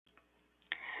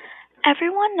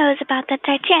Everyone knows about the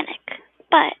Titanic,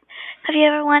 but have you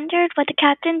ever wondered what the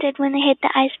captain did when they hit the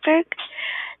iceberg?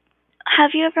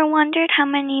 Have you ever wondered how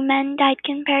many men died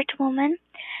compared to women?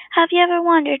 Have you ever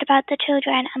wondered about the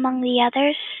children among the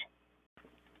others?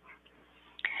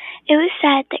 It was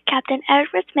said that Captain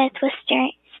Edward Smith was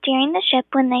steering the ship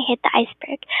when they hit the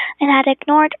iceberg and had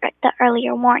ignored the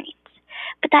earlier warnings.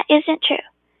 But that isn't true.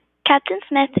 Captain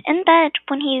Smith in bed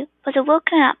when he was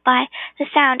woken up by the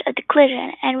sound of the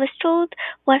collision and was told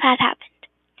what had happened.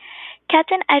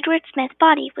 Captain Edward Smith's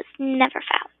body was never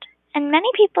found, and many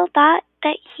people thought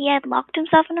that he had locked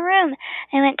himself in a room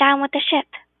and went down with the ship.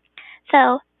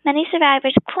 So, many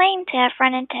survivors claim to have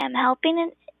run into him helping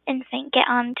an infant get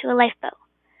onto a lifeboat.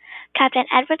 Captain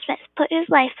Edward Smith put his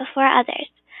life before others.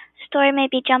 The story may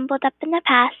be jumbled up in the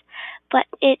past, but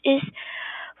it is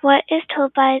what is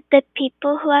told by the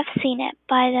people who have seen it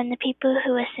by then the people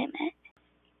who assume it.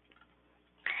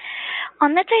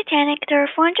 On the Titanic, there were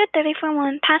 434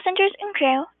 women passengers and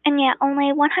crew, and yet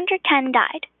only 110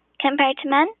 died. Compared to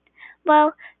men,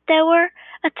 well, there were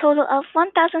a total of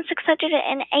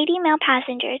 1,680 male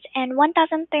passengers and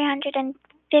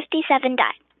 1,357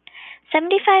 died.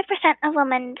 75% of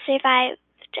women survived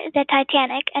the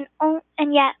Titanic, and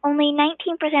yet only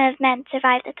 19% of men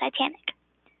survived the Titanic.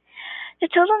 The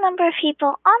total number of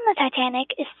people on the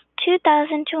Titanic is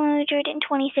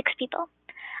 2,226 people.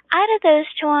 Out of those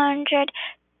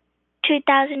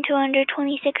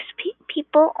 2,226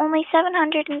 people, only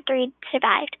 703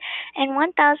 survived, and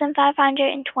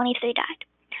 1,523 died,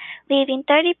 leaving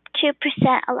 32%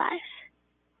 alive.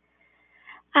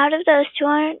 Out of those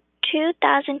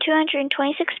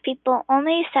 2,226 people,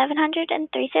 only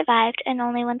 703 survived, and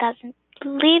only 1,000,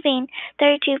 leaving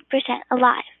 32%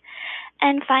 alive.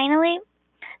 And finally,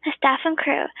 the staff and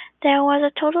crew. There was a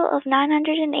total of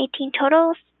 918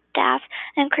 total staff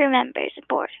and crew members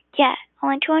aboard, yet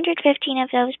only 215 of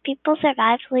those people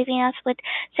survived, leaving us with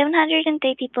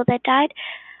 703 people that died,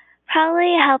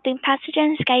 probably helping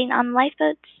passengers getting on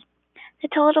lifeboats. The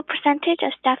total percentage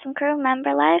of staff and crew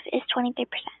member life is 23%.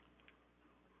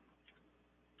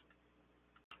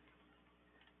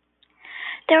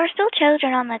 There were still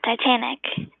children on the Titanic.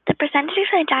 The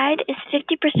percentage that died is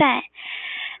 50%.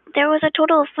 There was a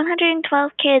total of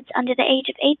 112 kids under the age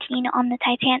of 18 on the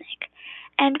Titanic,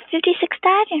 and 56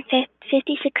 died and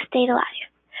 56 stayed alive.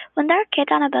 When there are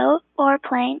kids on a boat or a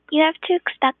plane, you have to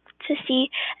expect to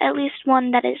see at least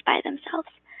one that is by themselves.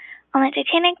 On the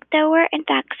Titanic, there were in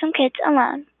fact some kids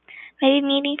alone, maybe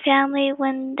meeting family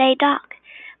when they dock.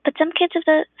 But some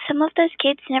of those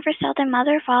kids never saw their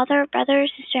mother, father, brother, or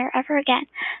sister ever again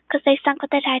because they sunk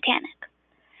with the Titanic.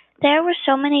 There were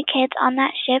so many kids on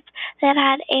that ship that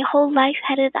had a whole life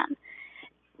ahead of them,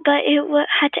 but it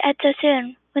had to end so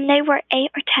soon. When they were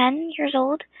 8 or 10 years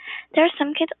old, there were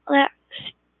some kids that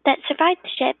survived the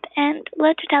ship and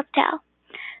lived to tell the tale.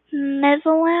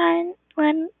 Madeline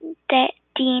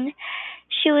Dean,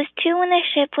 she was 2 when the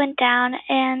ship went down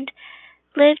and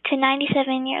lived to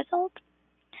 97 years old.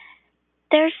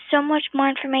 There's so much more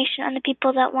information on the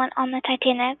people that went on the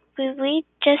Titanic, but we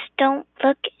just don't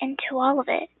look into all of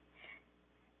it.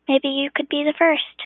 Maybe you could be the first.